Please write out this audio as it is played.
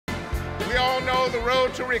all know the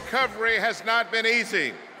road to recovery has not been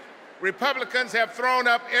easy. Republicans have thrown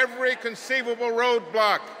up every conceivable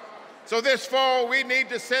roadblock. So this fall, we need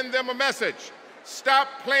to send them a message. Stop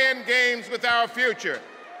playing games with our future.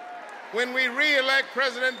 When we re-elect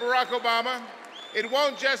President Barack Obama, it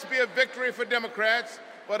won't just be a victory for Democrats,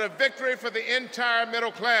 but a victory for the entire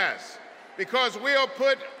middle class, because we'll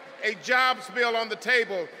put a jobs bill on the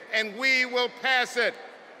table and we will pass it.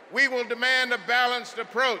 We will demand a balanced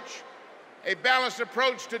approach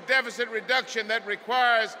to deficit reduction that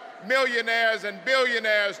requires millionaires and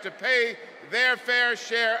billionaires to pay their fair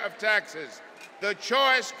share of taxes. The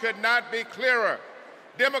choice could not be clearer.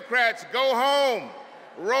 Democrats, go home,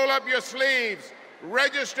 roll up your sleeves,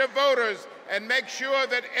 register voters, and make sure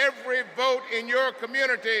that every vote in your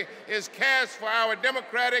community is cast for our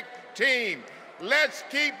Democratic team. Let's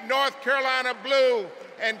keep North Carolina blue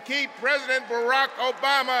and keep President Barack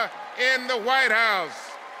Obama in the White House.